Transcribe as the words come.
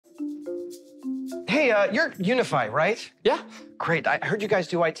you're UniFi, right? Yeah. Great. I heard you guys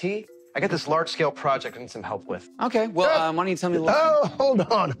do IT. I got this large-scale project I need some help with. Okay, well, why don't you tell me a little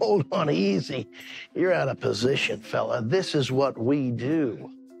Oh, hold on, easy. You're out of position, fella. This is what we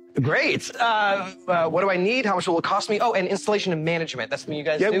do. Great. What do I need? How much will it cost me? Oh, and installation and management. That's what you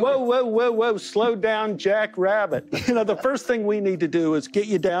guys do? Whoa. Slow down, Jack Rabbit. You know, the first thing we need to do is get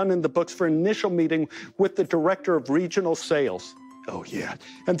you down in the books for an initial meeting with the director of regional sales. Oh, yeah.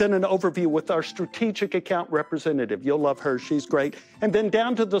 And then an overview with our strategic account representative. You'll love her. She's great. And then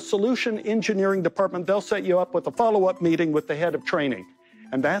down to the solution engineering department. They'll set you up with a follow-up meeting with the head of training.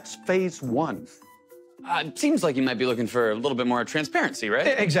 And that's phase 1. It seems like you might be looking for a little bit more transparency, right?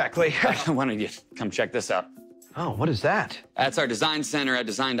 Exactly. Why don't you come check this out? Oh, what is that? That's our design center at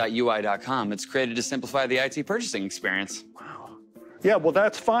design.ui.com. It's created to simplify the IT purchasing experience. Wow. Yeah, well,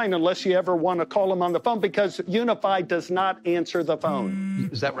 that's fine unless you ever want to call them on the phone because UniFi does not answer the phone.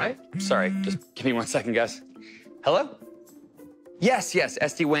 Is that right? Sorry, just give me 1 second, guys. Hello? Yes,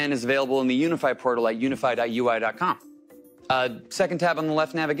 SD-WAN is available in the UniFi portal at unifi.ui.com. Second tab on the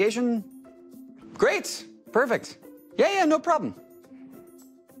left, navigation. Great, perfect. Yeah, no problem.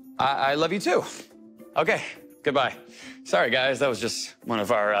 I love you too. Okay, goodbye. Sorry, guys, that was just one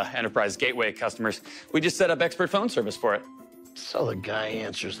of our enterprise gateway customers. We just set up expert phone service for it. So the guy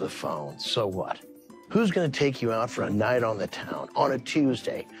answers the phone. So what? Who's going to take you out for a night on the town on a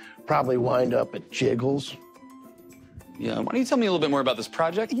Tuesday? Probably wind up at Jiggles. Yeah, why don't you tell me a little bit more about this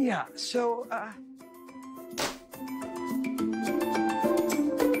project? Yeah, so